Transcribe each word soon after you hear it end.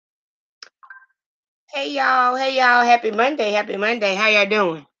Hey y'all, happy Monday, happy Monday. How y'all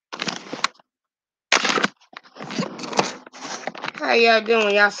doing? How y'all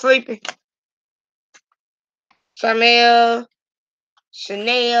doing? Y'all sleeping? Charmel,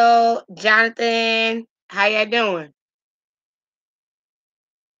 Chanel, Jonathan, how y'all doing?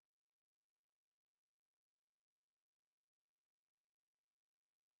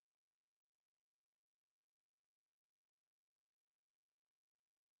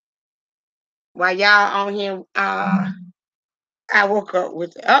 While y'all on here, I woke up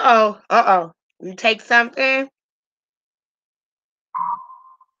with You take something?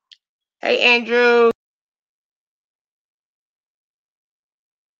 Hey Andrew.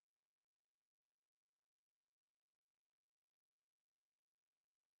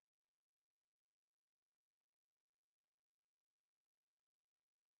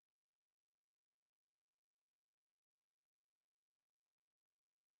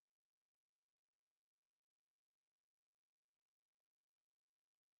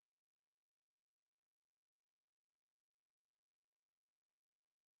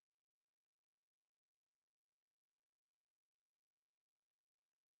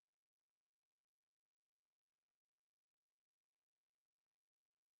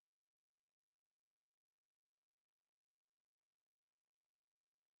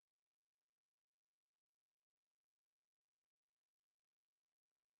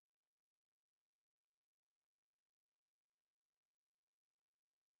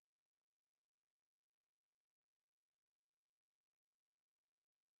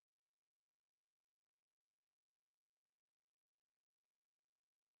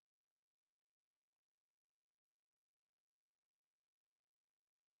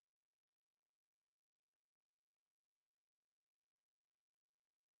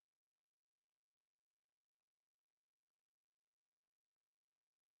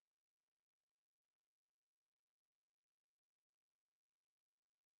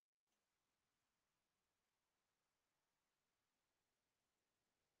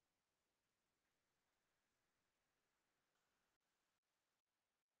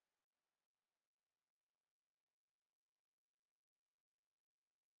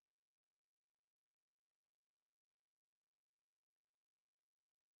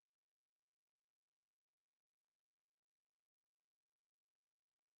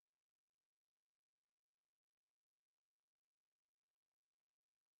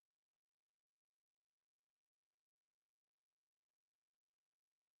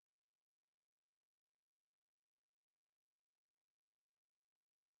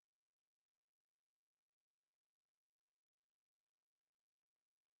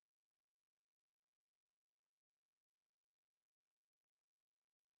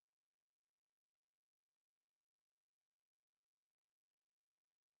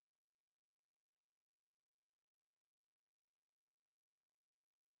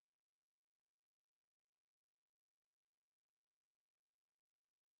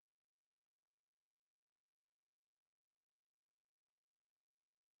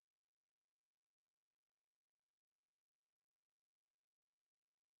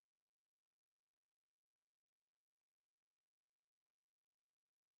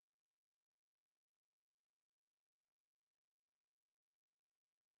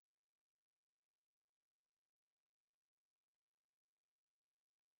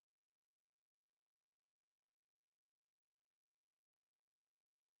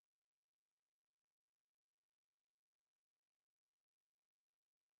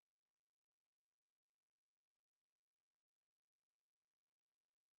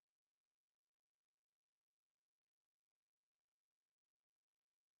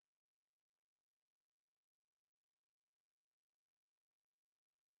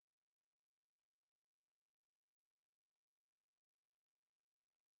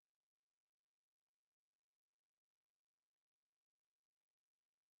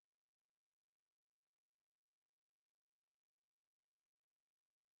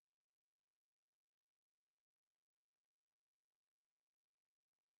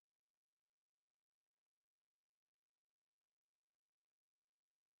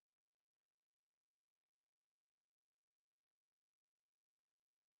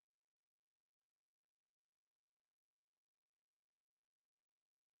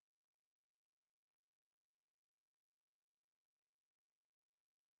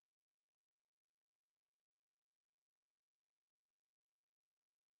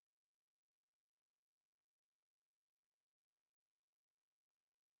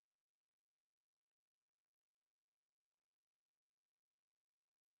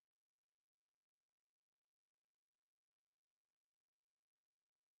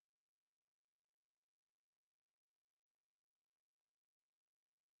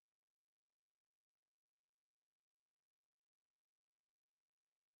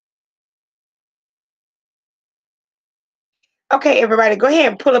 Okay, everybody, go ahead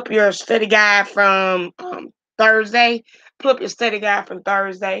and pull up your study guide from Thursday. Pull up your study guide from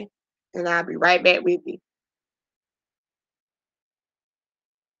Thursday, and I'll be right back with you.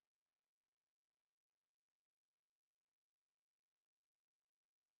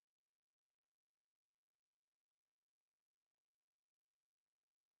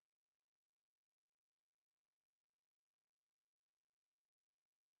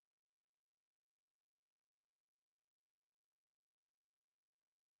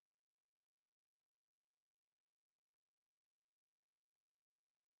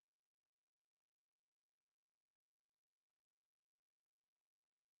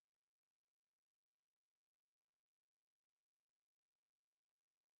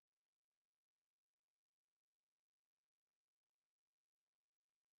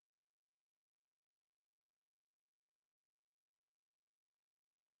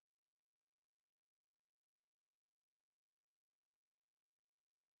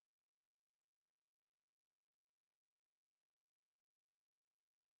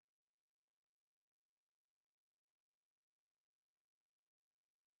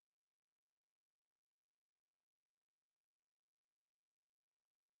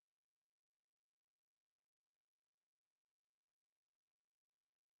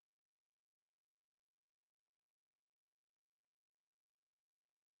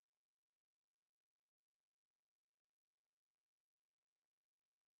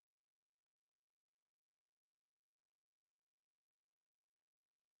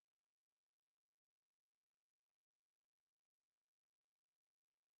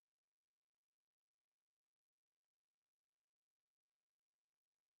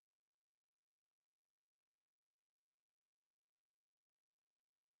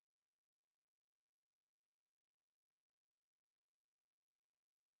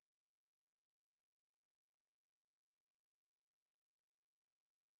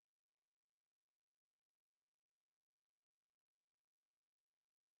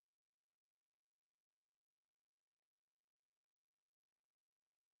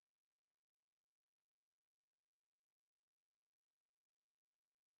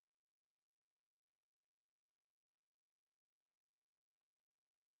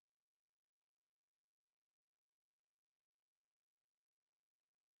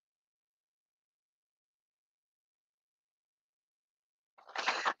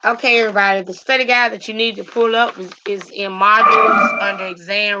 Okay, everybody, the study guide that you need to pull up is in modules under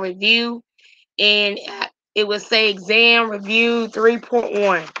exam review, and it will say exam review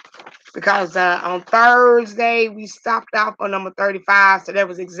 3.1 because on Thursday we stopped off on number 35, so that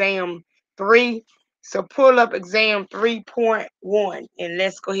was exam 3. So pull up exam 3.1 and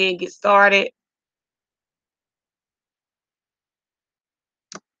let's go ahead and get started.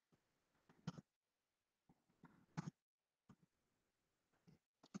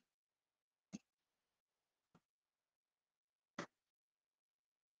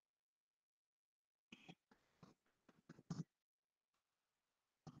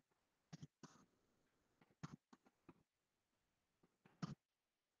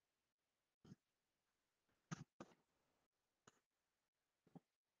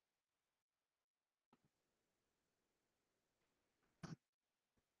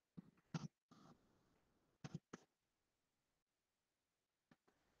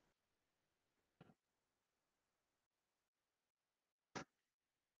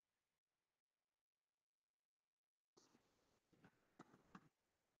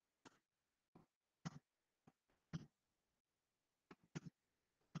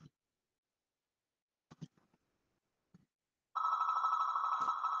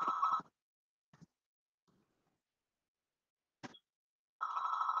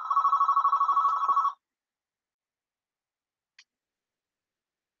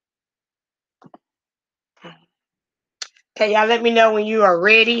 Okay, y'all let me know when you are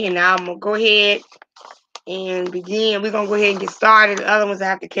ready, and I'm gonna go ahead and begin. We're gonna go ahead and get started. The other ones I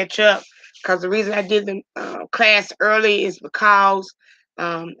have to catch up because the reason I did the class early is because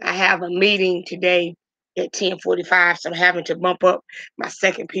I have a meeting today at 10:45, so I'm having to bump up my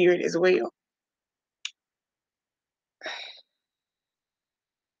second period as well.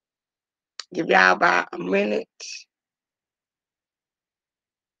 Give y'all about a minute.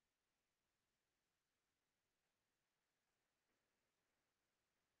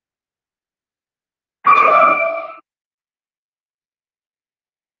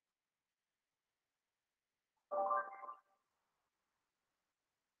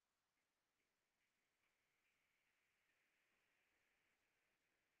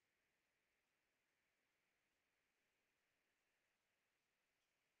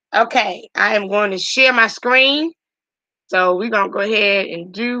 Okay, I am going to share my screen So we're going to go ahead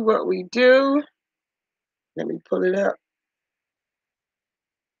and do what we do. Let me pull it up.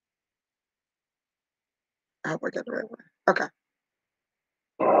 I hope I got the right one. Okay.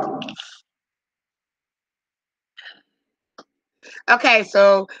 Okay,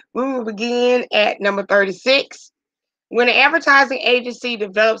 so we will begin at number 36. When an advertising agency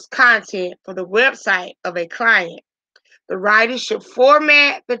develops content for the website of a client, the writer should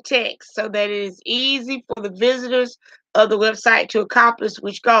format the text so that it is easy for the visitors of the website to accomplish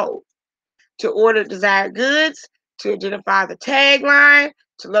which goal: to order desired goods, to identify the tagline,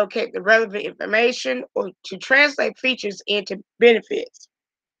 to locate the relevant information, or to translate features into benefits.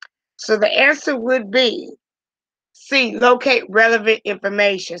 So the answer would be C, locate relevant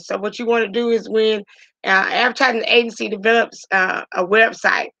information. So what you want to do is when advertising agency develops a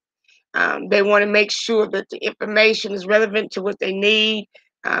website, they want to make sure that the information is relevant to what they need,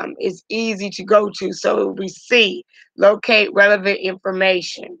 is easy to go to. So it will be C, locate relevant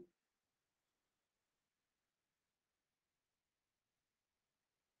information.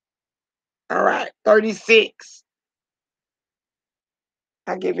 All right, 36.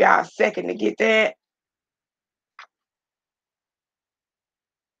 I'll give y'all a second to get that.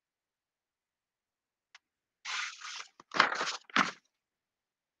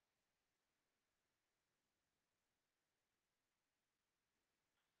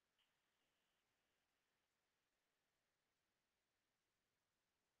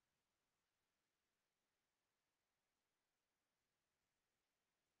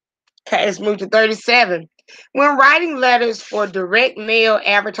 Okay, let's move to 37. When writing letters for direct mail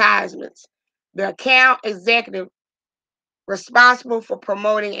advertisements, the account executive responsible for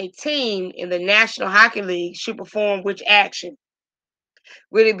promoting a team in the National Hockey League should perform which action?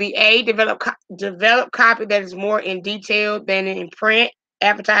 Would it be A, develop copy that is more in detail than in print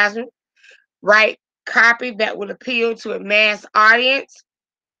advertisement? Write copy that will appeal to a mass audience?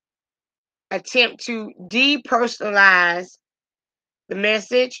 Attempt to depersonalize the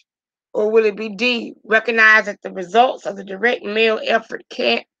message? Or will it be D, recognize that the results of the direct mail effort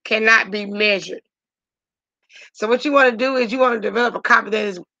cannot be measured? So what you want to do is you want to develop a copy that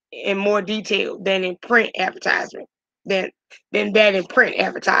is in more detail than in print advertisement, than that in print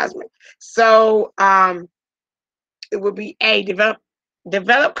advertisement. So it would be A,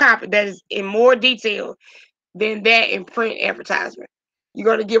 develop copy that is in more detail than that in print advertisement. You're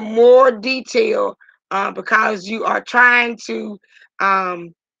going to give more detail because you are trying to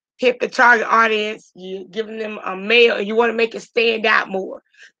hit the target audience. You're giving them a mail, and you want to make it stand out more.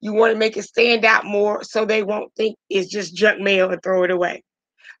 You want to make it stand out more so they won't think it's just junk mail and throw it away.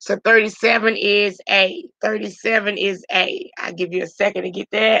 So 37 is A. 37 is A. I'll give you a second to get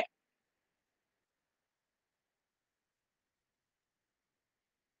that.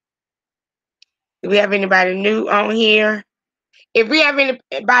 Do we have anybody new on here? If we have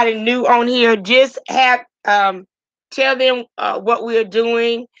anybody new on here, just have tell them what we're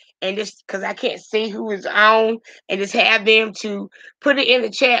doing, and just because I can't see who is on, and just have them to put it in the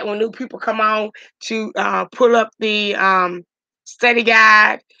chat when new people come on to pull up the study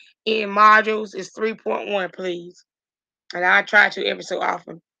guide in modules. It's 3.1, please, and I try to every so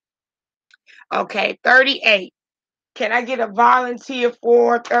often. Okay, 38. Can I get a volunteer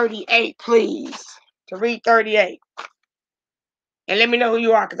for 38, please, to read 38? And let me know who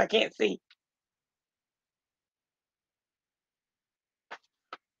you are because I can't see.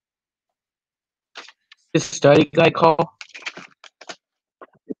 This study guide call?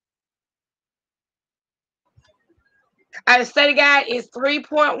 The study guide is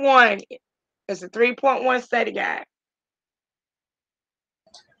 3.1. It's a 3.1 study guide.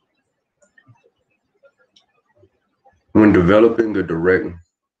 When developing a direct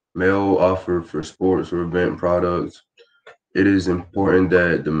mail offer for sports or event products, it is important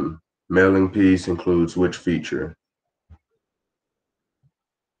that the mailing piece includes which feature?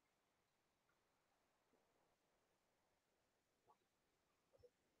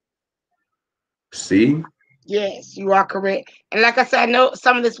 C? Yes, you are correct. And like I said, I know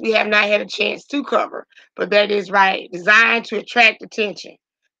some of this we have not had a chance to cover, but that is right. Designed to attract attention.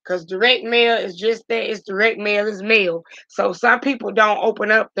 Because direct mail is just that. It's direct mail, is mail. So some people don't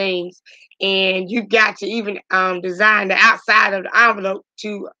open up things, and you've got to even design the outside of the envelope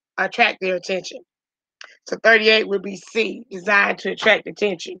to attract their attention. So 38 would be C, designed to attract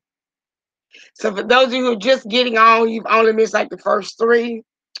attention. So for those of you who are just getting on, you've only missed like the first three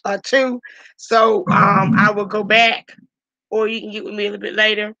or two. So I will go back, or you can get with me a little bit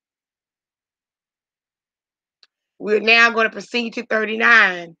later. We're now going to proceed to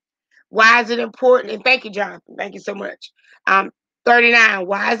 39. Why is it important? And thank you, Jonathan. Thank you so much. 39.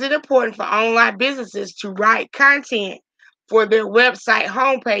 Why is it important for online businesses to write content for their website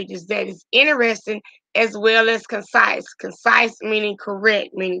homepages that is interesting as well as concise. Concise meaning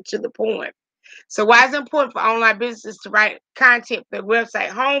correct, meaning to the point. So why is it important for online businesses to write content for their website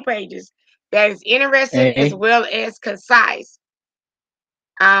homepages that is interesting as A. well as concise?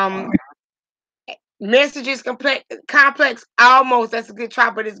 Messages complex, almost, that's a good try,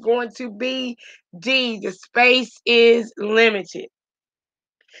 but it's going to be D. The space is limited.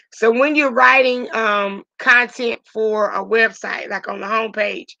 So when you're writing content for a website, like on the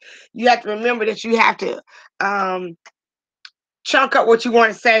homepage, you have to remember that you have to chunk up what you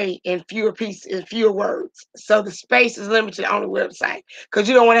want to say in fewer pieces, in fewer words. So the space is limited on the website because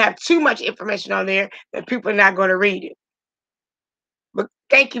you don't want to have too much information on there that people are not going to read it. But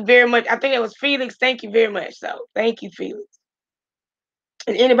thank you very much. I think it was Felix. Thank you very much. So thank you, Felix.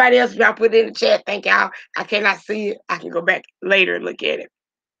 And anybody else, if y'all put it in the chat, thank y'all. I cannot see it. I can go back later and look at it.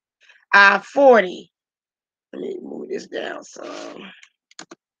 40. Let me move this down some.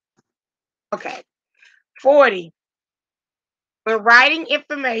 Okay. 40. When writing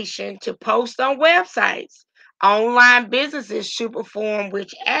information to post on websites, online businesses should perform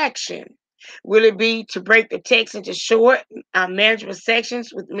which action? Will it be to break the text into short, manageable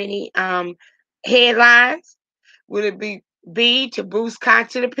sections with many headlines? Will it be B, to boost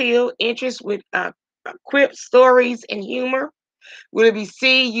content appeal, interest with quick stories and humor? Will it be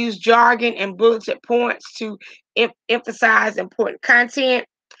C, use jargon and bulleted points to emphasize important content?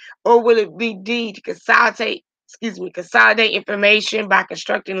 Or will it be D, to consolidate information by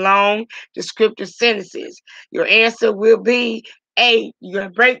constructing long descriptive sentences? Your answer will be A. You're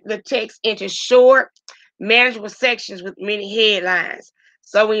going to break the text into short, manageable sections with many headlines.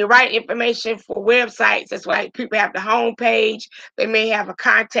 So when you write information for websites, that's why people have the homepage. They may have a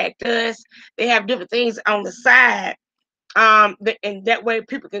contact us. They have different things on the side. And that way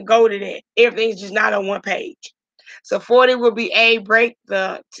people can go to that. Everything's just not on one page. So 40 will be A, break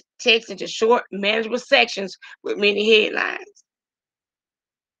the text into short, manageable sections with many headlines.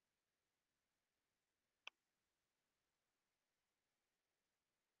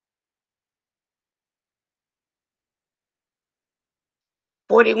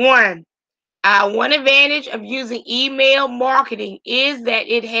 One advantage of using email marketing is that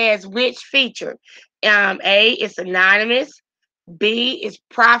it has which feature? A, it's anonymous. B, is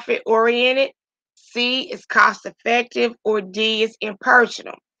profit oriented. C, is cost effective. Or D, is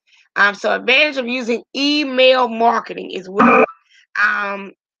impersonal. So advantage of using email marketing is what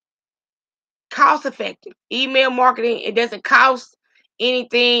cost effective. Email marketing, it doesn't cost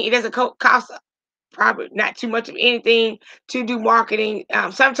anything. It doesn't cost probably not too much of anything to do marketing.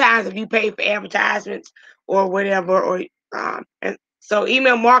 Sometimes if you pay for advertisements or whatever, or and so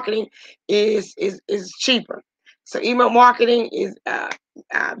email marketing is cheaper. So email marketing is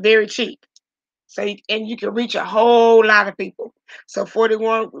very cheap. So and you can reach a whole lot of people. So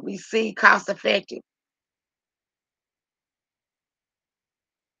 41 we see cost effective.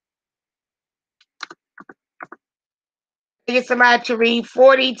 Get somebody to read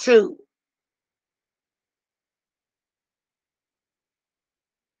 42.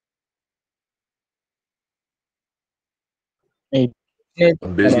 A A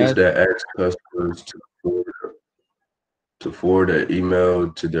business that asks customers to forward an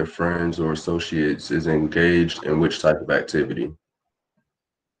email to their friends or associates is engaged in which type of activity?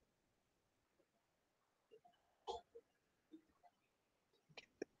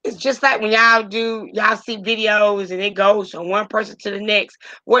 It's just like when y'all see videos and it goes from one person to the next.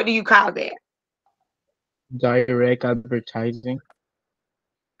 What do you call that? direct advertising.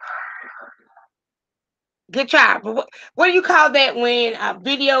 Good try. But what do you call that when a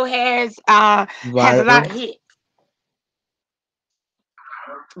video has a lot Viral. of hits?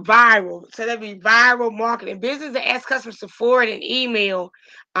 Viral. So that'd be viral marketing. Business that asks customers to forward an email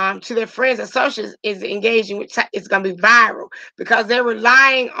to their friends and associates is engaging with it's going to be viral because they're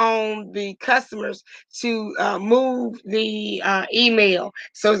relying on the customers to move the email.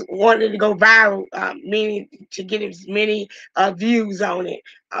 So it's wanted to go viral, meaning to get as many views on it.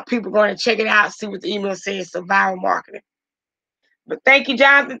 People are going to check it out, see what the email says. So viral marketing. But thank you,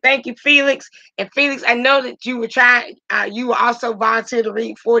 Jonathan. Thank you, Felix. And Felix, I know that you were trying, you were also volunteered to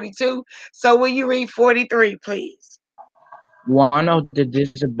read 42. So will you read 43, please? One of the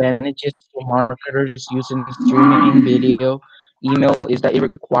disadvantages for marketers using streaming video email is that it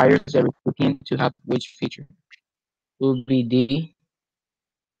requires a recipient to have which feature? Will be D.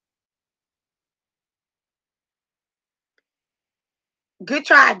 Good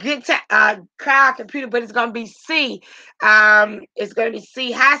try. Good cloud computer, but it's going to be C. It's going to be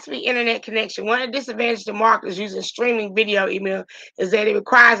C, high-speed internet connection. One of the disadvantages to marketers using streaming video email is that it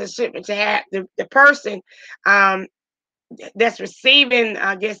requires a shipment to have the person that's receiving,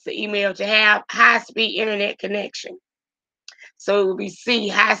 I guess, the email to have high-speed internet connection. So it will be C,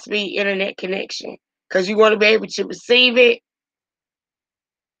 high-speed internet connection, because you want to be able to receive it.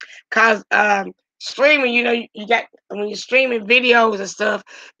 Because streaming, you got, when you're streaming videos and stuff,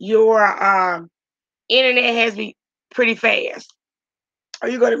 your internet has to be pretty fast, or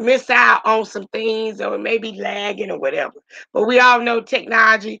you're going to miss out on some things, or it may be lagging or whatever. But we all know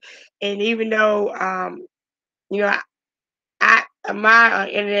technology, and even though you know, my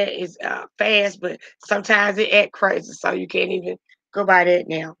internet is fast, but sometimes it act crazy, so you can't even go by that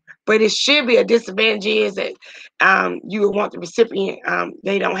now. But it should be a disadvantage is that you would want the recipient,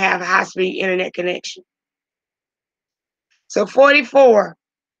 they don't have a high speed internet connection. So 44.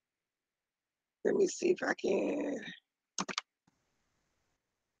 Let me see if I can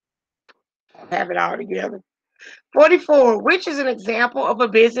have it all together. 44, which is an example of a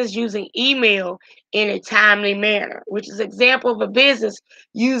business using email in a timely manner? Which is an example of a business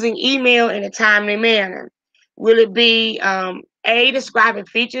using email in a timely manner? Will it be A, describing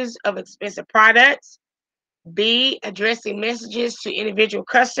features of expensive products, B, addressing messages to individual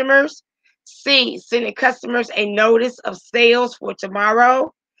customers, C, sending customers a notice of sales for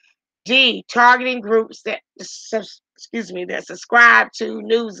tomorrow, D, targeting groups that that subscribe to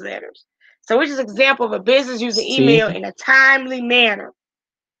newsletters? So, which is an example of a business using email C. in a timely manner?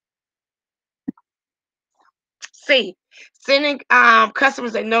 C, sending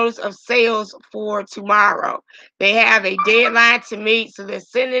customers a notice of sales for tomorrow. They have a deadline to meet, so they're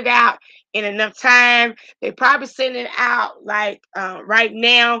sending it out in enough time. They probably send it out like right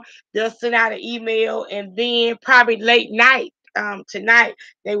now. They'll send out an email, and then probably late night tonight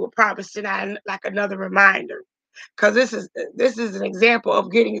they will probably send out like another reminder. Because this is an example of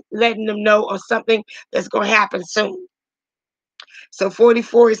letting them know of something that's going to happen soon. So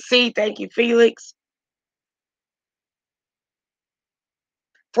 44 is C. Thank you, Felix.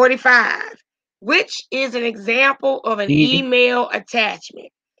 45. Which is an example of an D. email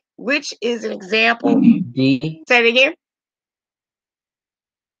attachment? Which is an example? D. Say it again.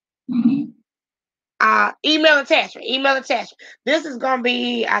 Email attachment. Email attachment. This is gonna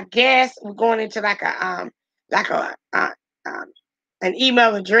be, I guess, we're going into like a um, an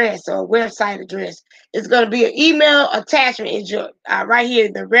email address or a website address. It's going to be an email attachment. Is your right here,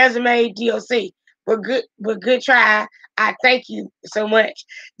 the resume DOC. But good try. I thank you so much.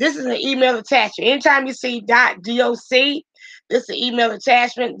 This is an email attachment. Anytime you see .doc, this is an email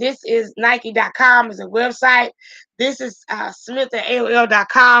attachment. This is Nike.com is a website. This is Smith at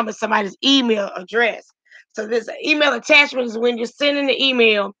AOL.com is somebody's email address. So this email attachment is when you're sending the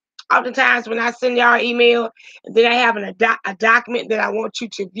email. Oftentimes when I send y'all email, then I have a document that I want you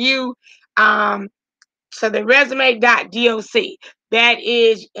to view. So the resume.doc, that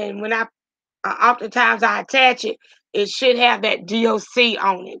is, and when I oftentimes I attach it, it should have that DOC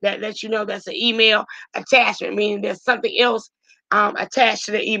on it. That lets you know that's an email attachment, meaning there's something else attached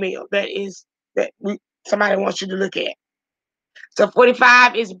to the email that somebody wants you to look at. So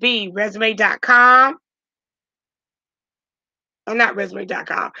 45 is B, resume.com. Or not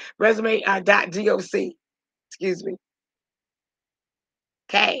resume.com, resume.doc. Excuse me.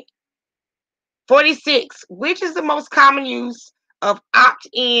 Okay. 46. Which is the most common use of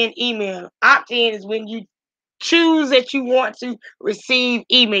opt-in email? Opt-in is when you choose that you want to receive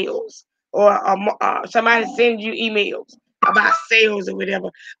emails, or somebody sends you emails about sales or whatever.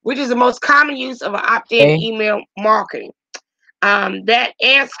 Which is the most common use of an opt-in A. email marketing? That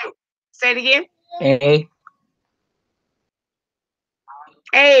answer. Say it again. A.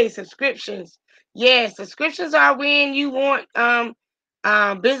 A, subscriptions. Yes, subscriptions are when you want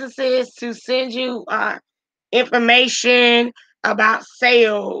businesses to send you information about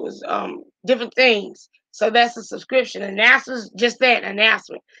sales, different things. So that's a subscription. Announcements, just that,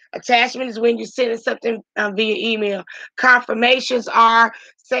 announcement. Attachment is when you're sending something via email. Confirmations are,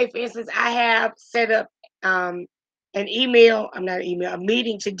 say for instance, I have set up an email, I'm not an email, a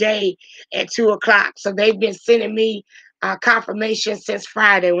meeting today at 2:00. So they've been sending me confirmation since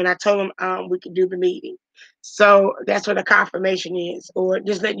Friday when I told them we could do the meeting. So that's what a confirmation is, or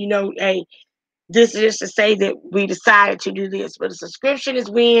just let you know, hey, this is just to say that we decided to do this. But a subscription is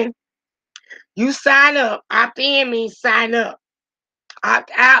when you sign up. Opt in means sign up. Opt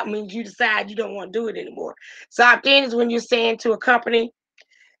out means you decide you don't want to do it anymore. So opt in is when you're saying to a company,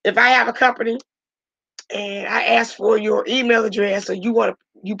 if I have a company and I ask for your email address, or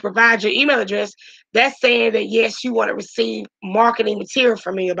you provide your email address, that's saying that yes, you want to receive marketing material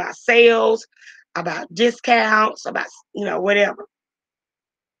from me about sales, about discounts, about whatever.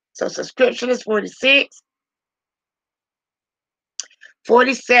 So subscription is 46.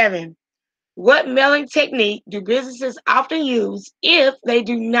 47. What mailing technique do businesses often use if they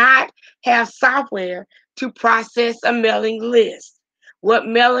do not have software to process a mailing list? What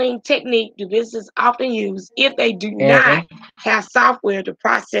mailing technique do businesses often use if they do not A. have software to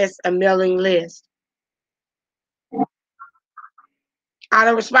process a mailing list?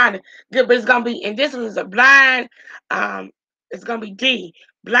 Autoresponder. Good, but it's gonna be, and this one is a blind, it's gonna be D,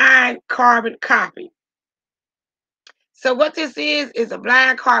 blind carbon copy. So what this is a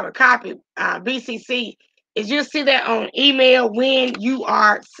blind carbon copy, BCC, is you'll see that on email when you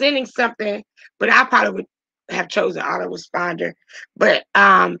are sending something, but I probably would have chosen autoresponder. But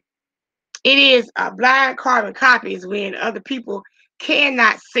it is a blind carbon copy is when other people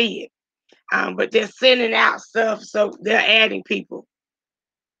cannot see it, but they're sending out stuff, so they're adding people.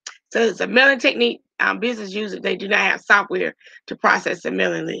 So it's a mailing technique business users, they do not have software to process a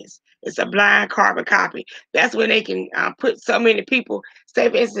mailing list. It's a blind carbon copy. That's when they can put so many people. Say,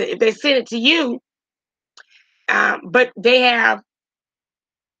 for instance, if they send it to you, but they have,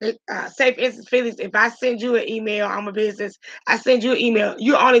 say, for instance, Felix, if I send you an email, I'm a business, I send you an email,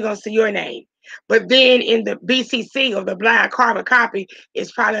 you're only going to see your name. But then in the BCC or the blind carbon copy,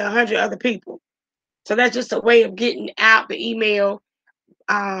 it's probably 100 other people. So that's just a way of getting out the email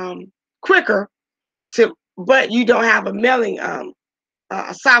quicker but you don't have a mailing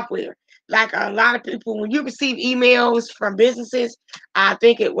software. Like a lot of people, when you receive emails from businesses, I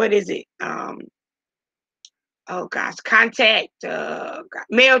think what is it? Oh gosh, contact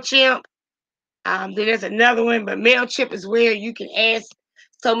MailChimp. Then there's another one, but MailChimp is where you can ask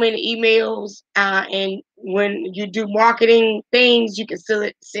so many emails, and when you do marketing things, you can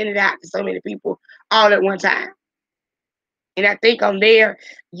send it out to so many people all at one time. And I think on there,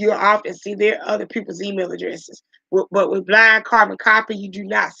 you'll often see their other people's email addresses. But with blind carbon copy, you do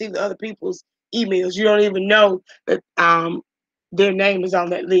not see the other people's emails. You don't even know that their name is on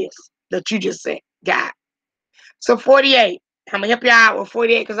that list that you just got. So 48. I'm gonna help you out with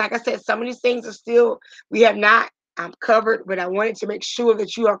 48 because, like I said, some of these things are still we have not covered, but I wanted to make sure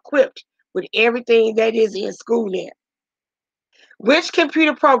that you are equipped with everything that is in school now. Which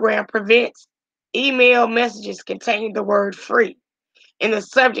computer program prevents email messages containing the word free in the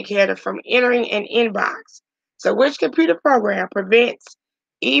subject header from entering an inbox? So which computer program prevents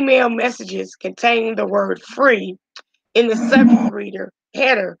email messages containing the word free in the subject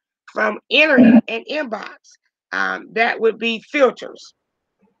header from entering an inbox? That would be filters.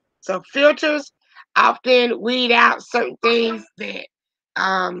 So filters often weed out certain things that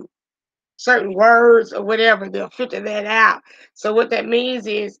certain words or whatever, they'll filter that out. So what that means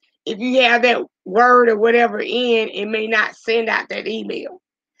is if you have that word or whatever in, it may not send out that email.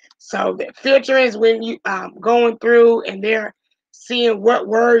 So the filtering is when you going through and they're seeing what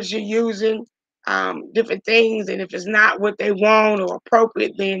words you're using, different things, and if it's not what they want or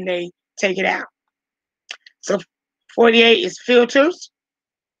appropriate, then they take it out. So 48 is filters.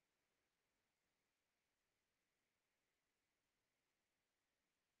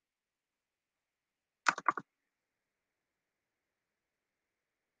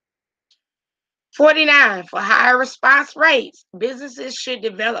 49, for higher response rates, businesses should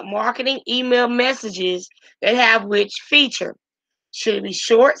develop marketing email messages that have which feature? Should it be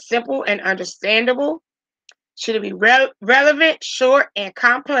short, simple, and understandable? Should it be relevant, short, and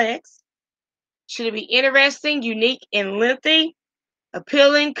complex? Should it be interesting, unique, and lengthy?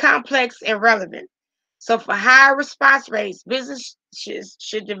 Appealing, complex, and relevant. So for higher response rates, businesses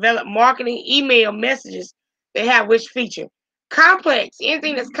should develop marketing email messages that have which feature? Complex.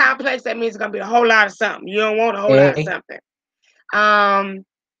 Anything that's complex, that means it's gonna be a whole lot of something. You don't want a whole lot of A. something.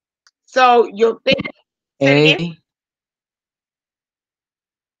 So you'll think, say it again.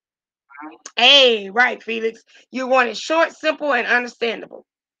 A. Hey, right, Felix. You want it short, simple, and understandable.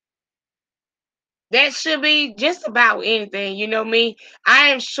 That should be just about anything. You know me. I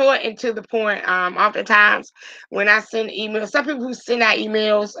am short and to the point. Oftentimes when I send emails, some people who send out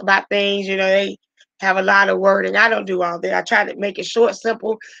emails about things, they have a lot of wording. I don't do all that. I try to make it short,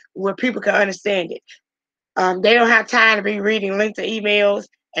 simple, where people can understand it. They don't have time to be reading lengthy emails,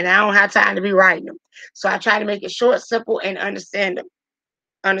 and I don't have time to be writing them. So I try to make it short, simple, and understandable.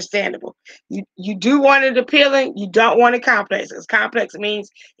 You do want it appealing. You don't want it complex, because complex means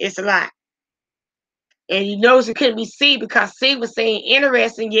it's a lot. And you notice it couldn't be C because C was saying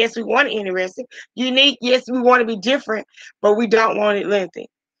interesting. Yes, we want it interesting. Unique. Yes, we want to be different, but we don't want it lengthy.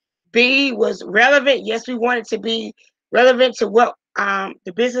 B was relevant. Yes, we want it to be relevant to what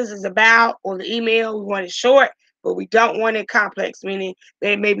the business is about or the email. We want it short, but we don't want it complex, meaning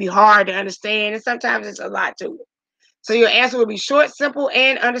that it may be hard to understand. And sometimes it's a lot to it. So your answer would be short, simple,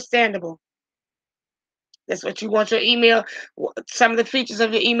 and understandable. That's what you want your email, some of the features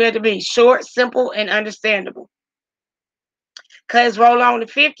of your email to be: short, simple, and understandable. Because roll on to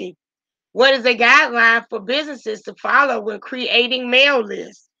 50. What is a guideline for businesses to follow when creating mail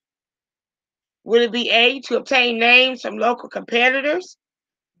lists? Would it be A, to obtain names from local competitors?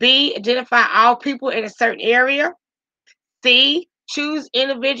 B, identify all people in a certain area? C, choose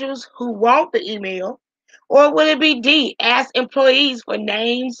individuals who want the email? Or would it be D, ask employees for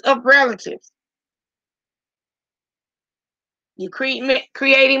names of relatives? You're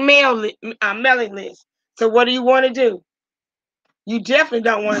creating mailing lists. So what do you want to do? You definitely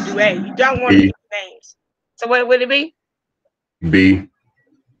don't want to do A. You don't want to B. do names. So what would it be? B.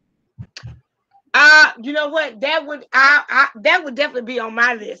 You know what? That would definitely be on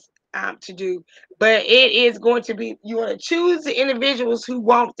my list to do. But it is going to be, you want to choose the individuals who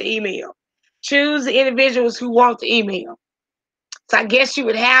want the email. Choose the individuals who want the email. So I guess you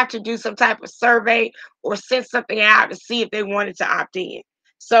would have to do some type of survey or send something out to see if they wanted to opt in.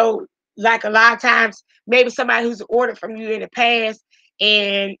 So, like a lot of times, maybe somebody who's ordered from you in the past,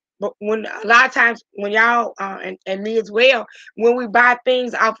 and but when a lot of times when y'all and me as well, when we buy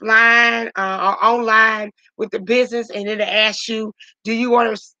things offline or online with the business, and then it asks you, do you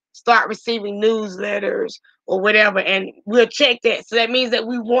want to start receiving newsletters or whatever, and we'll check that. So that means that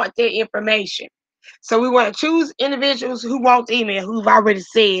we want their information. So we want to choose individuals who want the email, who've already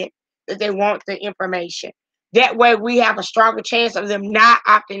said that they want the information. That way we have a stronger chance of them not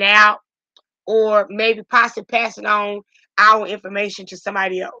opting out or maybe possibly passing on our information to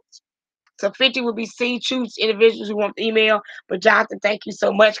somebody else. So 50 would be C, choose individuals who want the email. But Jonathan, thank you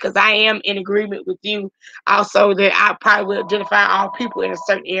so much, because I am in agreement with you also that I probably will identify all people in a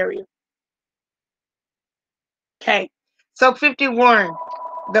certain area. Okay, so 51.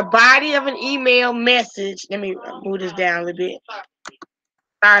 The body of an email message. Let me move this down a little bit.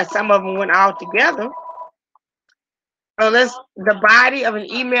 All right, some of them went all together. So the body of an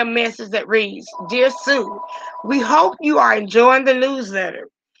email message that reads, Dear Sue, we hope you are enjoying the newsletter.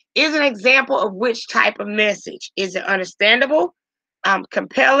 Is an example of which type of message? Is it understandable,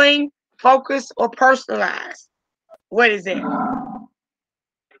 compelling, focused, or personalized? What is it?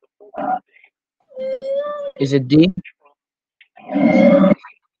 Is it D?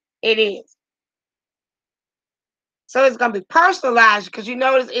 It is. So it's going to be personalized, because you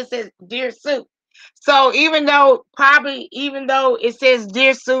notice it says Dear Sue. So even though it says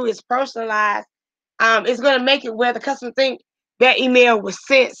Dear Sue, it's personalized, it's going to make it where the customer think that email was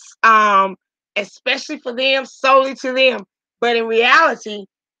sent especially for them, solely to them. But in reality,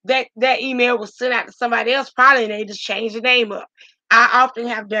 that email was sent out to somebody else probably, and they just changed the name up. I often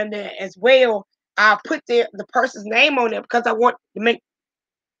have done that as well. I put the person's name on there because I want to make,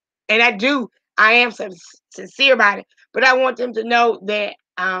 and I am so sincere about it, but I want them to know that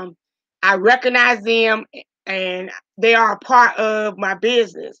I recognize them and they are a part of my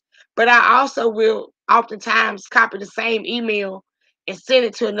business. But I also will oftentimes copy the same email and send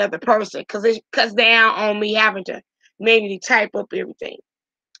it to another person, because it cuts down on me having to manually type up everything.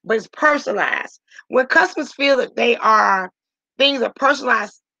 But it's personalized. When customers feel that things are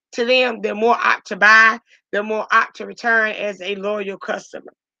personalized to them, they're more apt to buy, they're more apt to return as a loyal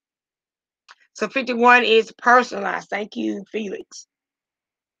customer. So 51 is personalized. Thank you, Felix.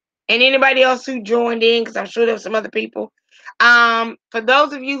 And anybody else who joined in, because I'm sure there's some other people. For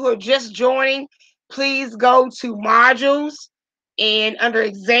those of you who are just joining, please go to modules and under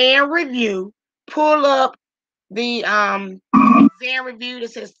exam review, pull up the exam review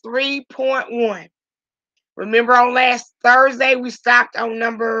that says 3.1. Remember on last Thursday, we stopped on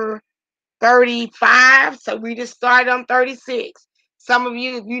number 35. So we just started on 36. Some of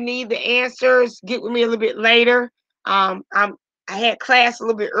you, if you need the answers, get with me a little bit later. I had class a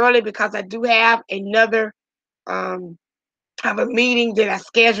little bit early because I do have another have a meeting that I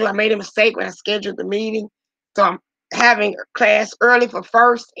scheduled. I made a mistake when I scheduled the meeting. So I'm having class early for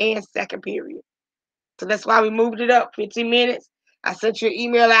first and second period. So that's why we moved it up 15 minutes. I sent your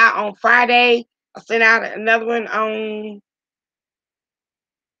email out on Friday. I sent out another one on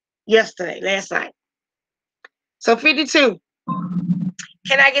last night. So 52.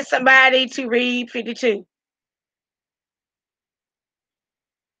 Can I get somebody to read 52?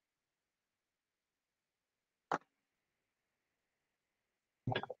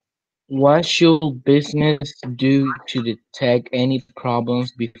 What should business do to detect any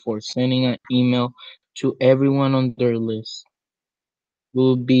problems before sending an email to everyone on their list?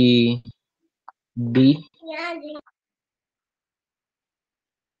 Will be B.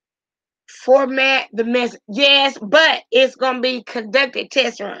 Format the message. Yes, but it's going to be conducted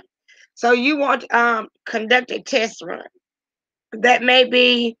test run. So you want conducted test run. That may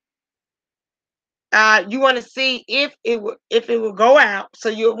be You want to see if it will go out. So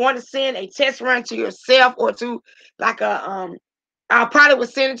you want to send a test run to yourself or to like I probably would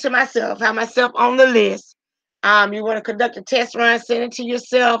send it to myself, have myself on the list. You want to conduct a test run, send it to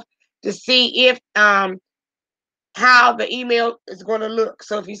yourself to see if how the email is going to look.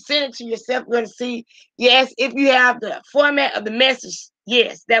 So if you send it to yourself, you're going to see, yes, if you have the format of the message,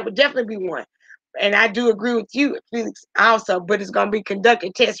 yes, that would definitely be one. And I do agree with you, Felix, also, but it's going to be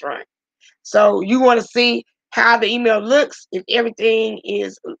conducted test run. So you want to see how the email looks, if everything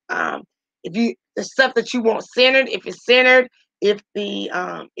is, if you, the stuff that you want centered, if it's centered, if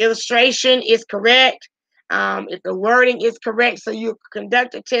the illustration is correct, if the wording is correct. So you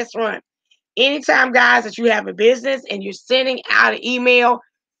conduct a test run. Anytime, guys, that you have a business and you're sending out an email,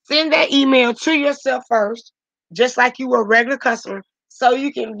 send that email to yourself first, just like you were a regular customer, so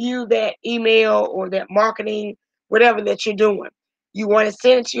you can view that email or that marketing, whatever that you're doing. You want to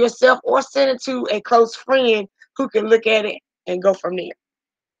send it to yourself or send it to a close friend who can look at it and go from there.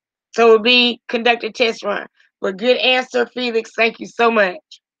 So it'll be conducted test run. But good answer, Felix. Thank you so much.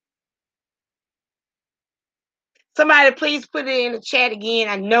 Somebody please put it in the chat again.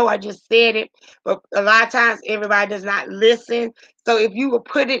 I know I just said it, but a lot of times everybody does not listen. So if you will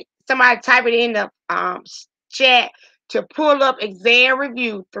put it, somebody type it in the chat to pull up exam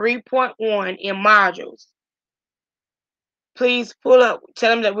review 3.1 in modules. Please pull up,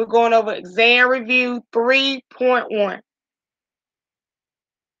 tell them that we're going over exam review 3.1.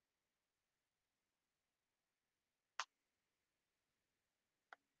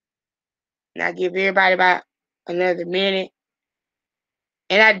 Now give everybody about another minute.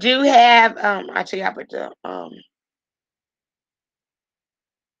 And I do have, I'll tell you how about the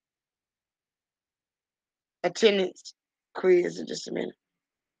attendance quiz in just a minute.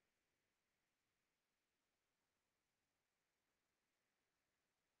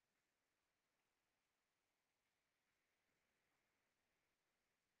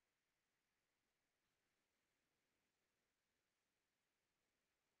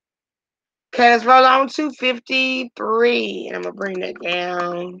 Okay, let's roll on to 53. And I'm going to bring that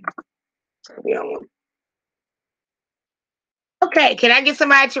down. So we on one. Okay, can I get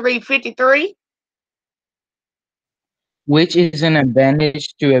somebody to read 53? Which is an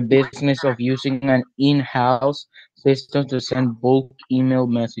advantage to a business of using an in-house system to send bulk email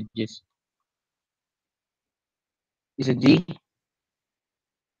messages? Is it D?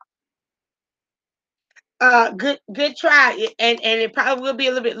 Good try. And it probably will be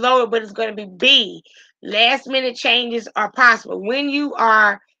a little bit lower, but it's going to be B. Last minute changes are possible. When you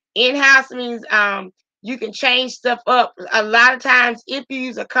are in-house means you can change stuff up. A lot of times if you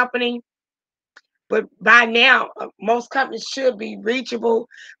use a company, but by now, most companies should be reachable.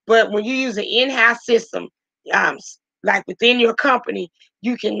 But when you use an in-house system, um, like within your company,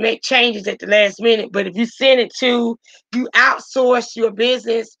 you can make changes at the last minute. But if you send it to, you outsource your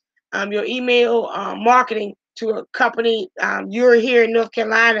business, your email marketing to a company. You're here in North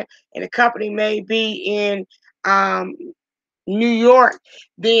Carolina, and the company may be in um, New York.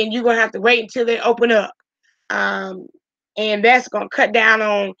 Then you're gonna have to wait until they open up. Um, and that's going to cut down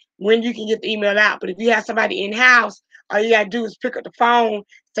on when you can get the email out. But if you have somebody in house, all you got to do is pick up the phone,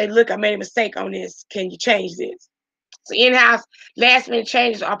 say, look, I made a mistake on this. Can you change this? So in house, last minute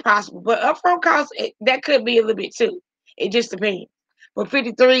changes are possible, but upfront costs, that could be a little bit too. It just depends. But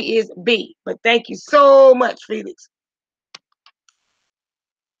 53 is B. But thank you so much, Felix.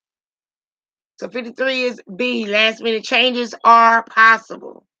 So 53 is B. Last minute changes are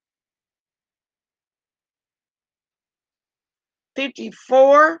possible.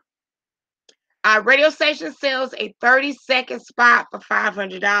 54. Our radio station sells a 30-second spot for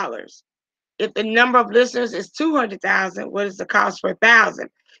 $500. If the number of listeners is 200,000, what is the cost per thousand?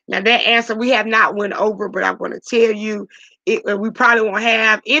 Now that answer we have not went over, but I'm going to tell you, we probably won't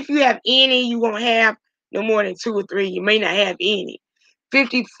have. If you have any, you won't have no more than 2 or 3. You may not have any.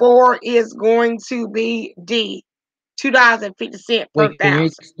 54 is going to be D, $2.50 per Wait, can you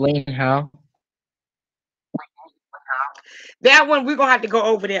thousand. explain how? That one, we're gonna have to go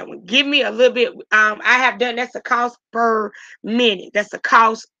over that one. Give me a little bit. I have done, that's the cost per minute. That's the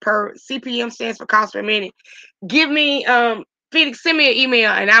cost per CPM, stands for cost per minute. Give me Felix, send me an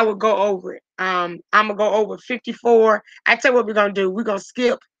email and I will go over it. I'm gonna go over 54. I tell you what we're gonna do. We're gonna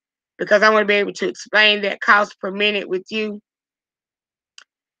skip because I want to be able to explain that cost per minute with you.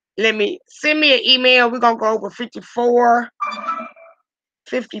 Send me an email. We're gonna go over 54,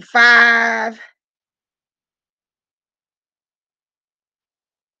 55,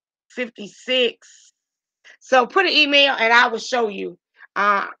 56. So put an email and I will show you.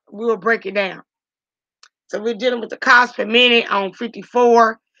 We will break it down. So we're dealing with the cost per minute on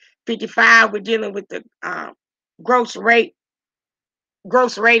 54. 55, we're dealing with the gross rating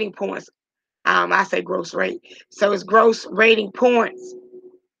points. I say gross rate. So it's gross rating points.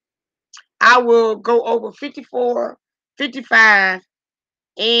 I will go over 54, 55,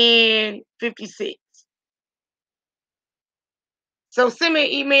 and 56. So send me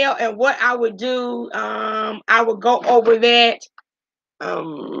an email, and what I would do, I will go over that.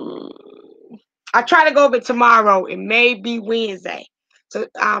 I try to go over it tomorrow. It may be Wednesday. So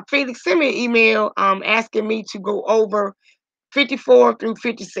Felix, send me an email asking me to go over 54 through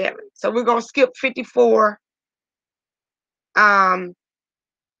 57. So we're gonna skip 54. I'm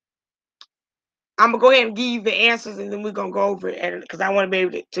gonna go ahead and give you the answers, and then we're gonna go over it because I want to be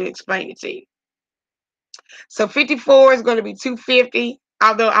able to explain it to you. So 54 is going to be 250.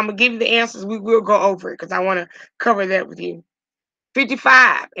 Although I'm gonna give you the answers, we will go over it because I want to cover that with you.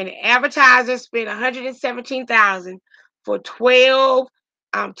 55, and the advertiser spent 117,000 for 12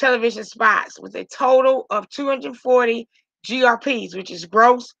 television spots with a total of 240 GRPs, which is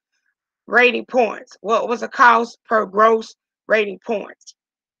gross rating points. What was the cost per gross rating points?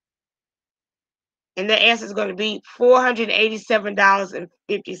 And the answer is going to be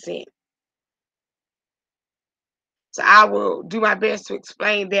 $487.50. So I will do my best to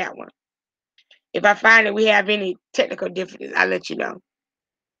explain that one. If I find that we have any technical difficulties, I'll let you know.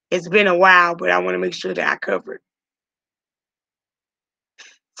 It's been a while, but I want to make sure that I cover it.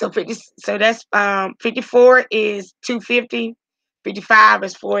 So that's 54 is 250, 55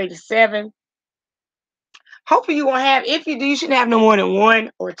 is 487. Hopefully you won't have, if you do, you shouldn't have no more than one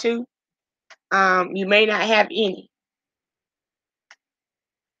or two. You may not have any.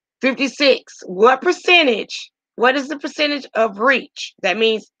 56, what is the percentage of reach? That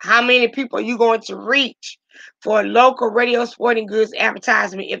means how many people are you going to reach for a local radio sporting goods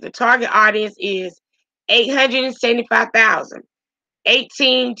advertisement if the target audience is 875,000,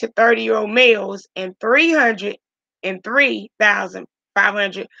 18 to 30-year-old males, and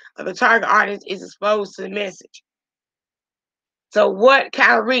 303,500 of the target audience is exposed to the message. So what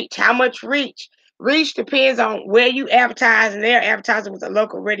kind of reach? How much reach? Reach depends on where you advertise, and they're advertising with a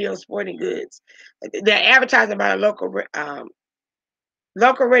local radio sporting goods. They're advertising about a local radio,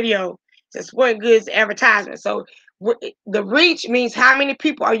 the sporting goods advertisement. So the reach means how many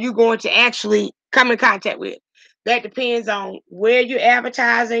people are you going to actually come in contact with. That depends on where you're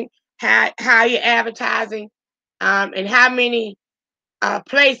advertising, how you're advertising, and how many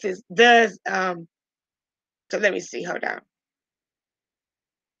places does. So let me see. Hold on.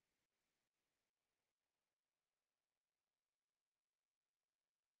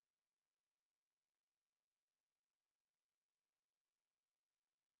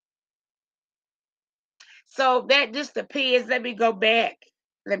 So that just depends. Let me go back.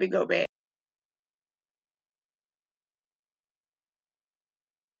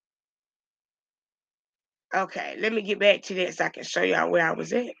 Okay, let me get back to that so I can show y'all where I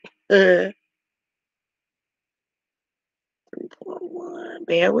was at. 3.1.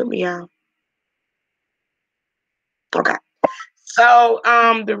 Bear with me, y'all. Okay. So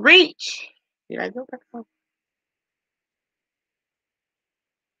the reach. Did I go back home?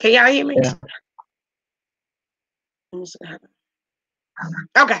 Can y'all hear me? Yeah.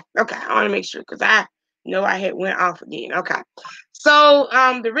 Okay. I want to make sure because I know I had went off again. Okay. So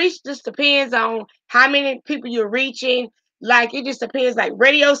the reach just depends on how many people you're reaching. Like it just depends, like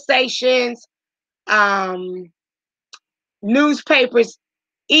radio stations, newspapers,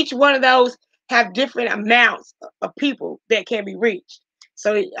 each one of those have different amounts of people that can be reached.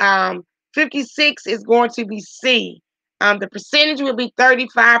 So 56 is going to be C. The percentage will be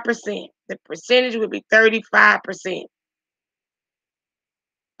 35%. The percentage will be 35%.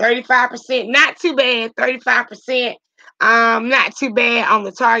 35%, not too bad. 35%, not too bad on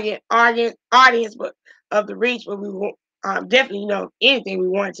the target audience, but of the reach. But we want definitely, anything we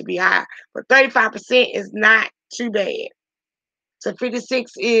want it to be high. But 35% is not too bad. So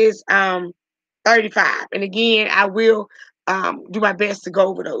 56 is 35. And again, I will do my best to go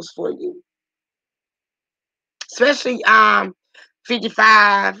over those for you. Especially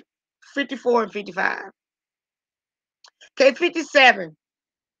 55, 54, and 55. Okay, 57.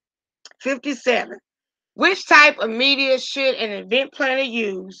 57. Which type of media should an event planner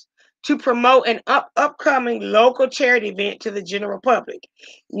use to promote an upcoming local charity event to the general public?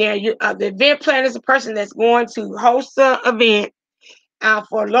 Now, the event planner is a person that's going to host an event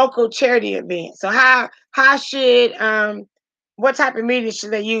for a local charity event. So how should what type of media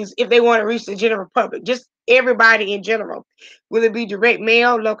should they use if they want to reach the general public? Just everybody in general. Will it be direct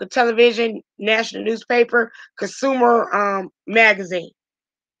mail, local television, national newspaper, consumer magazine?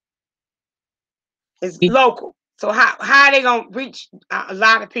 It's local. So how are they gonna reach a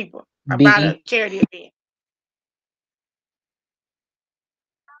lot of people about a B. charity event?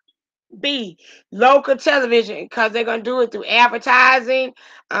 B, local television, because they're gonna do it through advertising,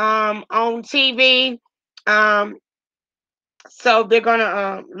 on TV. Um, so they're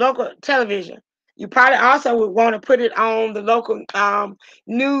gonna local television. You probably also would want to put it on the local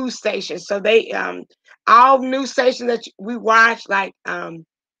news stations. So they all news stations that we watch, like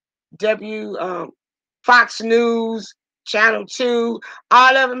W Fox News, Channel 2,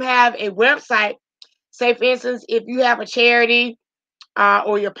 all of them have a website. Say, for instance, if you have a charity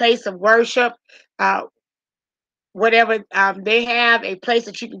or your place of worship, uh, whatever, they have a place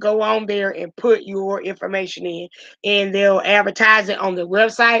that you can go on there and put your information in, and they'll advertise it on their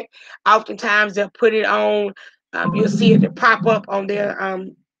website. Oftentimes, they'll put it on. You'll see it pop up on their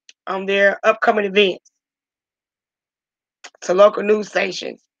upcoming events to local news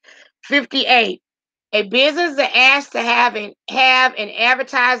stations. 58. A business that asks to have an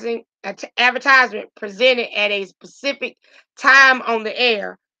advertisement presented at a specific time on the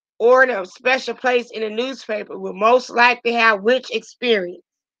air or in a special place in a newspaper will most likely have which experience?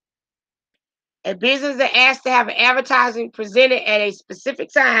 A business that asks to have an advertising presented at a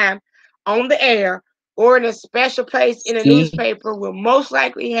specific time on the air or in a special place in a C. newspaper will most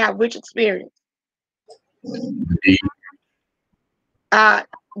likely have which experience? D. Uh,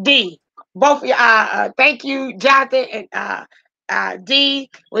 D. Both. Thank you, Jonathan, and D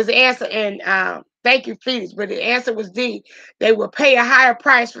was the answer, and thank you, Felix. But the answer was D. They will pay a higher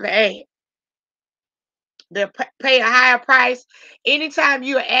price for the ad. They'll pay a higher price anytime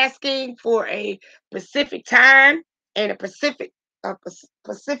you are asking for a specific time and a specific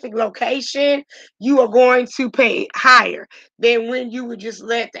location. You are going to pay higher than when you would just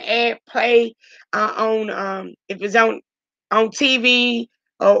let the ad play on if it's on TV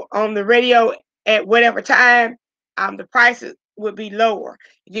or on the radio at whatever time. The prices would be lower.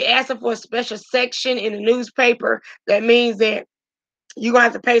 If you're asking for a special section in the newspaper, that means that you're gonna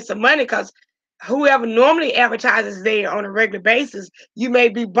have to pay some money, because whoever normally advertises there on a regular basis, you may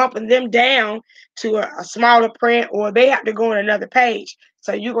be bumping them down to a smaller print, or they have to go on another page.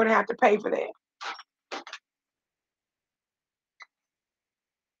 So you're gonna have to pay for that.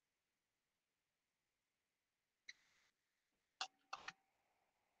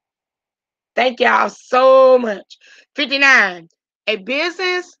 Thank y'all so much. 59. A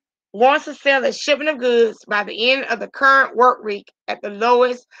business wants to sell a shipment of goods by the end of the current work week at the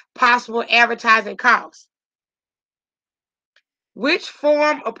lowest possible advertising cost. Which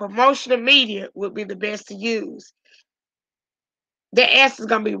form of promotional media would be the best to use? Their answer is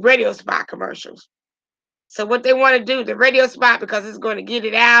going to be radio spot commercials. So what they want to do, the radio spot, because it's going to get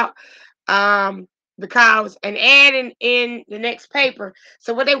it out, because an ad in the next paper.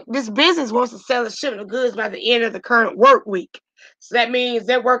 So this business wants to sell a shipment of goods by the end of the current work week. So that means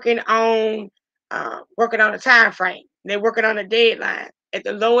they're working on a time frame. They're working on a deadline at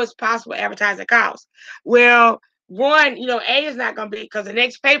the lowest possible advertising cost. Well, one, A is not going to be, because the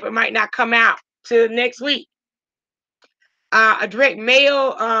next paper might not come out till next week. A direct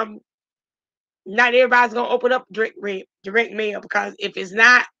mail, not everybody's gonna open up direct mail, because if it's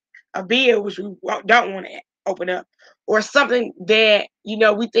not a bill, which we don't want to open up, or something that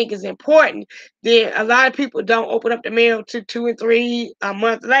we think is important, then a lot of people don't open up the mail to 2 and 3 a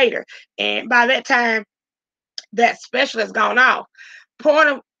month later, and by that time, that special has gone off. Point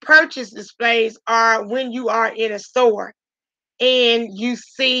of purchase displays are when you are in a store and you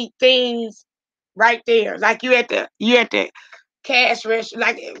see things right there, like you at the cash register.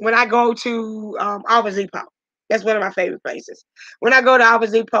 Like when I go to Office Depot, that's one of my favorite places. When I go to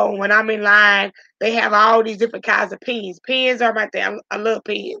Office Depot, when I'm in line, they have all these different kinds of pens. Pens are right there. I love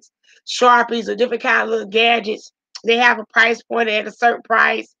pens. Sharpies or different kind of little gadgets. They have a price point at a certain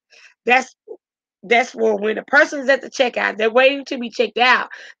price. That's for when the person's at the checkout, they're waiting to be checked out.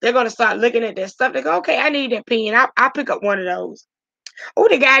 They're gonna start looking at their stuff. They go, okay, I need that pen. I'll pick up one of those. Oh,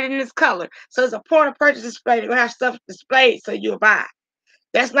 they got it in this color. So it's a point of purchase display. They're gonna have stuff displayed so you'll buy.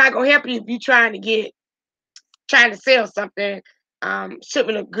 That's not gonna help you if you're trying to sell something,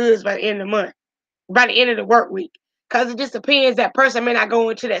 shipment of goods by the end of the month, by the end of the work week. Because it just depends. That person may not go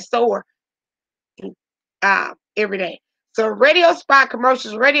into that store every day. So radio spot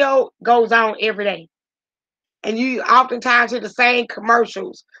commercials, radio goes on every day. And you oftentimes hear the same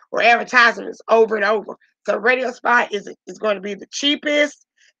commercials or advertisements over and over. So radio spot is going to be the cheapest.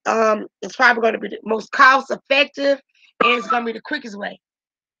 It's probably going to be the most cost effective, and it's going to be the quickest way.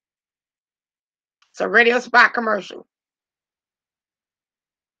 So radio spot commercial.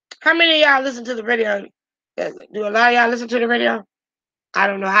 How many of y'all listen to the radio? Do a lot of y'all listen to the radio? I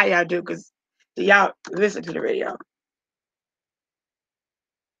don't know how y'all do, because Do y'all listen to the radio?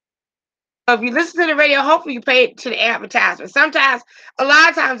 So if you listen to the radio, hopefully you pay to the advertisement. Sometimes, a lot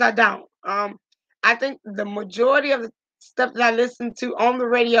of times I don't. I think the majority of the stuff that I listen to on the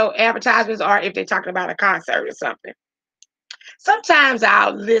radio advertisements are if they're talking about a concert or something. Sometimes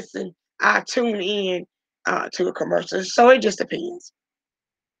I'll tune in to a commercial. So it just depends.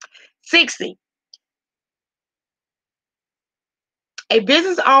 60. A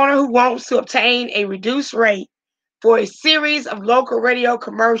business owner who wants to obtain a reduced rate for a series of local radio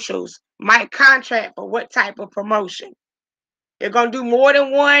commercials might contract for what type of promotion? They're going to do more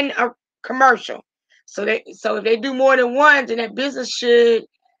than one commercial. So if they do more than one, then that business should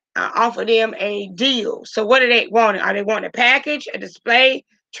offer them a deal. So what are they wanting? Are they wanting a package, a display,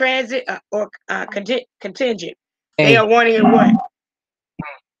 transit, or contingent? They are wanting it what?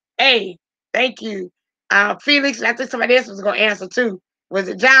 A. Thank you. Felix, I think somebody else was going to answer too. Was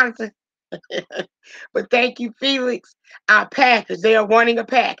it Jonathan? But thank you, Felix. Package. They are wanting a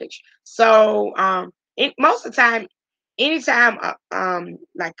package. So most of the time, anytime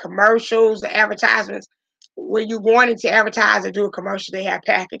like commercials or advertisements, when you wanted to advertise or do a commercial, they have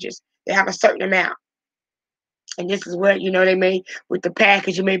packages. They have a certain amount. And this is what, they may, with the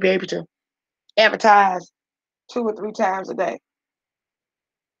package, you may be able to advertise 2 or 3 times a day.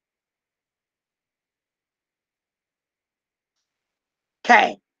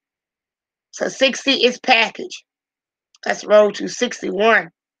 Okay. So 60 is package. Let's roll to 61.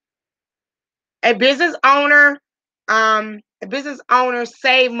 A business owner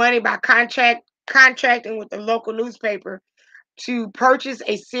save money by contracting with the local newspaper to purchase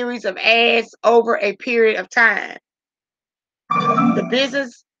a series of ads over a period of time. The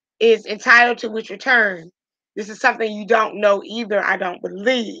business is entitled to which return? This is something you don't know either, I don't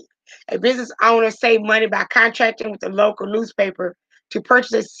believe. A business owner save money by contracting with the local newspaper to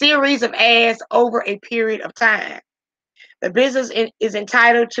purchase a series of ads over a period of time. The business is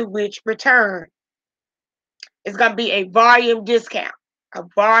entitled to which return? It's going to be a volume discount. A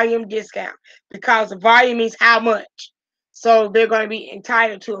volume discount. Because the volume means how much. So they're going to be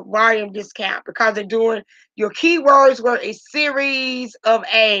entitled to a volume discount because they're doing, your keywords were a series of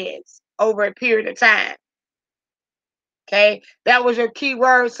ads over a period of time. Okay, that was your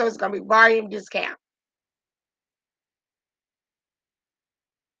keyword, so it's going to be volume discount.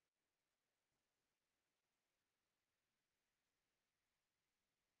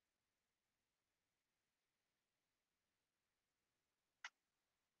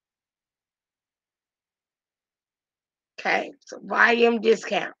 Okay, so volume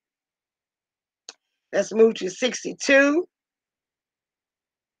discount. Let's move to 62.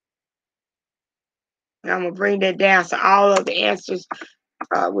 And I'm going to bring that down so all of the answers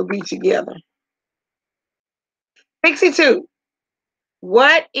will be together. 62.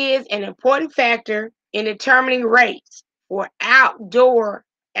 What is an important factor in determining rates for outdoor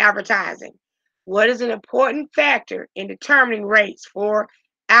advertising? What is an important factor in determining rates for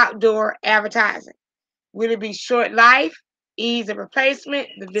outdoor advertising? Will it be short life, ease of replacement,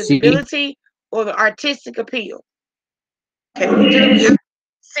 the visibility, or the artistic appeal? Okay, we're dealing with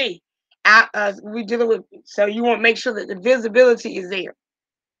C. We're dealing with, so you want to make sure that the visibility is there.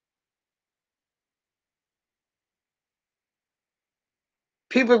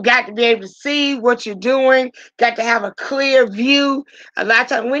 People have got to be able to see what you're doing, got to have a clear view. A lot of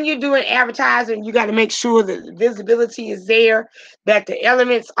times when you're doing advertising, you got to make sure that the visibility is there, that the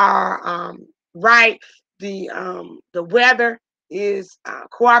elements are right, the weather is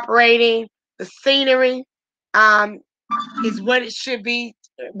cooperating, the scenery is what it should be,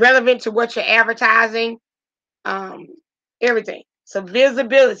 relevant to what you're advertising, everything. So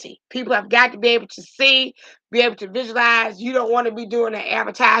visibility, people have got to be able to see, be able to visualize. You don't want to be doing an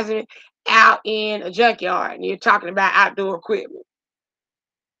advertisement out in a junkyard and you're talking about outdoor equipment.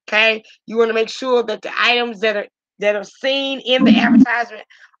 Okay, you want to make sure that the items that are seen in the advertisement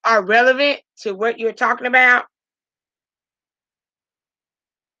are relevant to what you're talking about.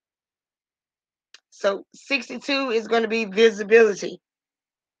 So 62 is going to be visibility.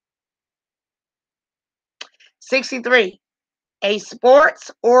 63. A sports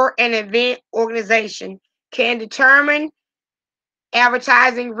or an event organization can determine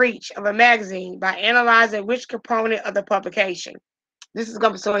advertising reach of a magazine by analyzing which component of the publication. This is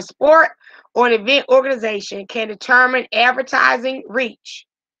going to be, so a sport or an event organization can determine advertising reach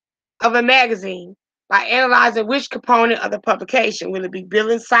of a magazine by analyzing which component of the publication. Will it be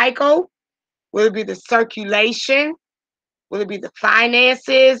billing cycle? Will it be the circulation? Will it be the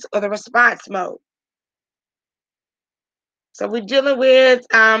finances or the response mode? So we're dealing with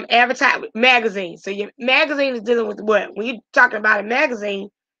magazine. So your magazine is dealing with what? When you're talking about a magazine,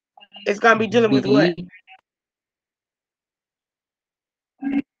 It's gonna be dealing with what? B.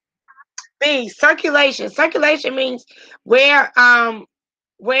 B, circulation. Circulation means where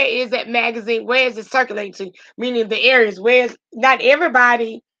is that magazine? Where is it circulating to? Meaning the areas. Where's not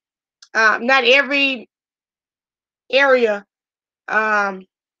everybody, not every area that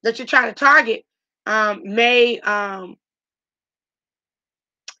you're trying to target may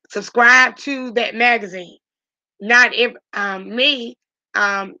subscribe to that magazine. Not if me,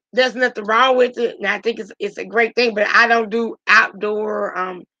 there's nothing wrong with it, and I think it's a great thing, but I don't do outdoor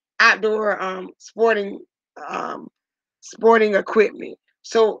sporting um sporting equipment.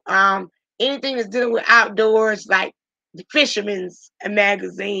 So anything that's dealing with outdoors, like the Fisherman's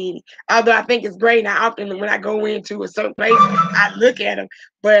magazine, although I think it's great, and I often when I go into a certain place, I look at them.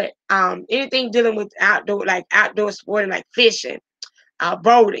 But anything dealing with outdoor, like outdoor sporting, like fishing,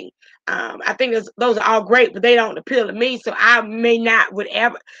 boating. I think those are all great, but they don't appeal to me. So I may not would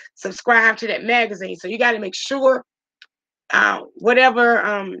ever subscribe to that magazine. So you got to make sure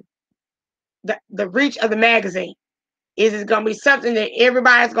whatever the reach of the magazine is it going to be something that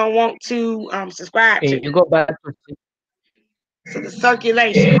everybody's going to want to subscribe Can to. you go back to So the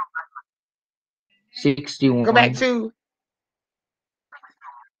circulation. Go back 61? to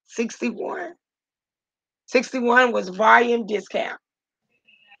 61. 61 was volume discount.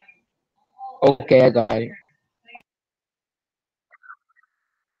 Okay, I got it.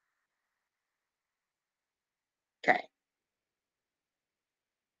 Okay.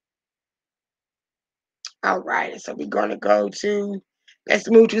 All right. So we're going to go to, let's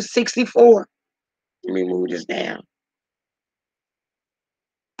move to 64. Let me move this down.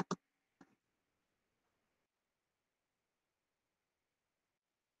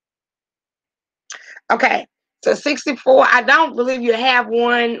 Okay, so 64. I don't believe you have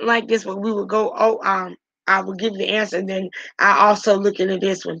one like this one. We will go. I will give you the answer, and then I also look into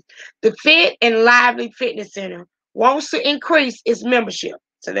this one. The Fit and Lively Fitness Center wants to increase its membership.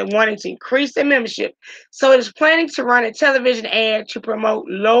 So they're wanting to increase their membership. So it is planning to run a television ad to promote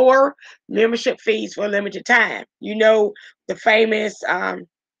lower membership fees for a limited time. You know, the famous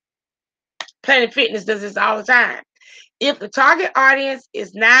Planet Fitness does this all the time. If the target audience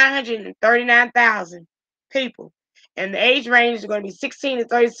is 939,000 people, and the age range is going to be 16 to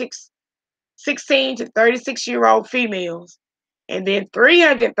 36-year-old females, and then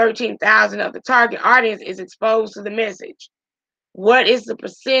 313,000 of the target audience is exposed to the message, what is the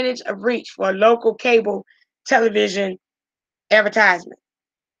percentage of reach for a local cable television advertisement?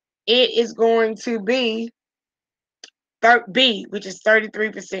 It is going to be B, which is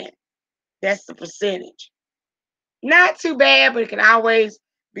 33%. That's the percentage. Not too bad, but it can always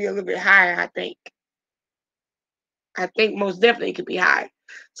be a little bit higher, I think. I think most definitely it could be higher.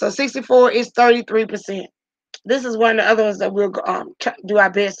 So 64 is 33%. This is one of the other ones that we'll do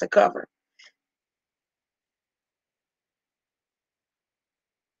our best to cover.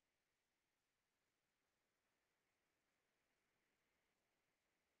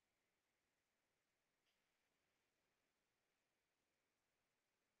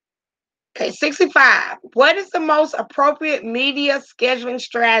 Okay, 65. What is the most appropriate media scheduling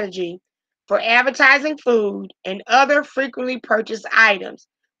strategy for advertising food and other frequently purchased items?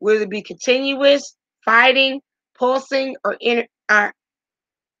 Will it be continuous, fighting, pulsing, or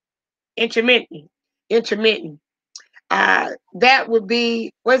intermittent? Intermittent. That would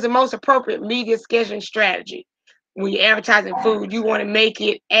be what is the most appropriate media scheduling strategy when you're advertising food. You want to make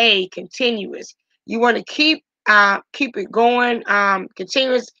it continuous. You want to keep it going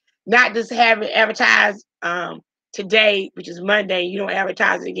continuous, not just have it advertised today, which is Monday. You don't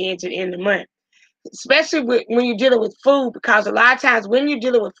advertise it again to the end of the month. Especially when you're dealing with food, because a lot of times when you're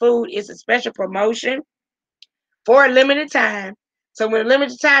dealing with food, it's a special promotion for a limited time. So when a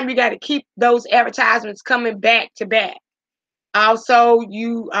limited time, you got to keep those advertisements coming back to back. Also,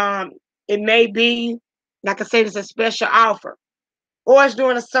 it may be, like I said, it's a special offer, or it's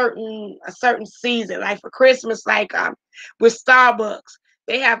during a certain season, like for Christmas, like with Starbucks,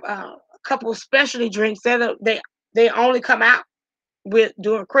 they have a couple of specialty drinks that they only come out with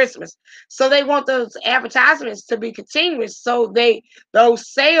during Christmas. So they want those advertisements to be continuous, so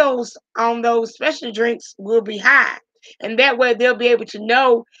those sales on those specialty drinks will be high, and that way they'll be able to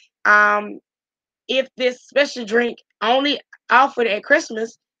know if this special drink only offered at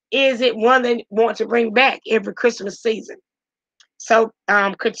Christmas, is it one they want to bring back every Christmas season? So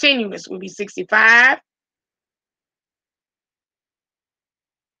continuous would be 65.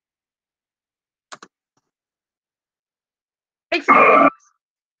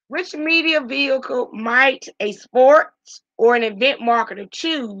 Which media vehicle might a sports or an event marketer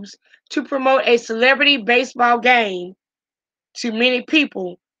choose to promote a celebrity baseball game to many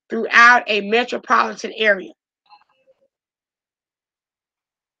people throughout a metropolitan area.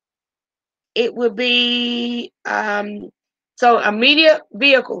 It would be so a media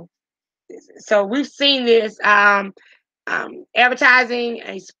vehicle. So we've seen this advertising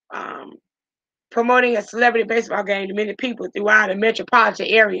promoting a celebrity baseball game to many people throughout a metropolitan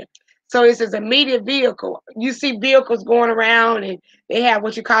area. So this is a media vehicle. You see vehicles going around, and they have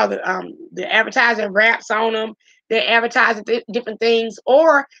what you call the advertising wraps on them. They're advertising different things.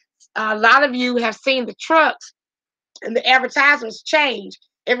 Or a lot of you have seen the trucks, and the advertisements change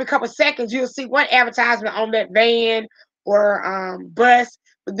every couple of seconds. You'll see one advertisement on that van or bus,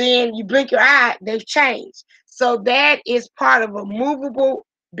 but then you blink your eye, they've changed. So that is part of a movable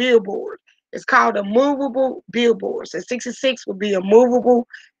billboard. It's called a movable billboard. So 66 would be a movable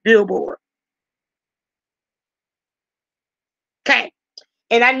billboard. Okay.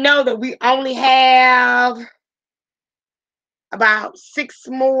 And I know that we only have about 6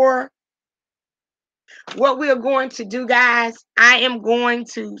 more. What we are going to do, guys, I am going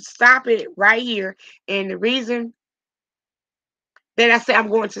to stop it right here. And the reason that I say I'm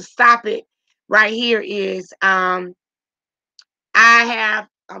going to stop it right here is I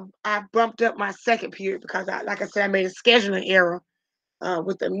bumped up my second period because like I said, I made a scheduling error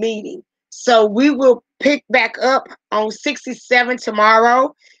with the meeting. So we will pick back up on 67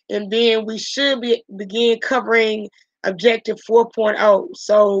 tomorrow, and then we should begin covering objective 4.0.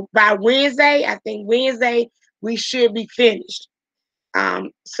 So by Wednesday, I think Wednesday, we should be finished.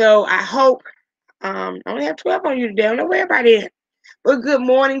 So I hope I only have 12 on you today. Don't worry about it. But good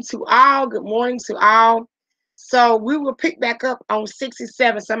morning to all. Good morning to all. So we will pick back up on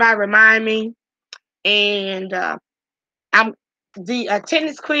 67. Somebody remind me. And the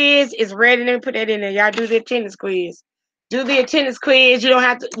attendance quiz is ready. Let me put that in there. Y'all do the attendance quiz. Do the attendance quiz. You don't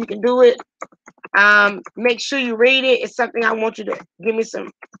have to. You can do it. Make sure you read it. It's something I want you to give me some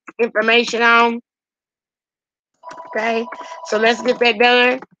information on. Okay. So let's get that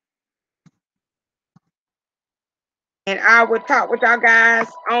done. And I will talk with y'all guys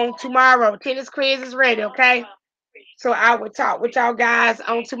on tomorrow. Tennis quiz is ready, okay? So I will talk with y'all guys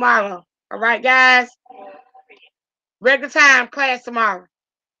on tomorrow. All right, guys? Regular time class tomorrow.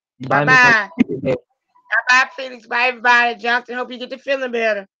 Bye, Miss. Bye-bye. Bye-bye, Felix. Bye, everybody. Johnson, hope you get to feeling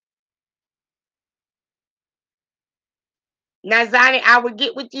better. Now, Zani, I will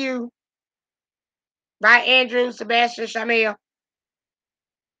get with you. Bye, Andrew, Sebastian, Shamil.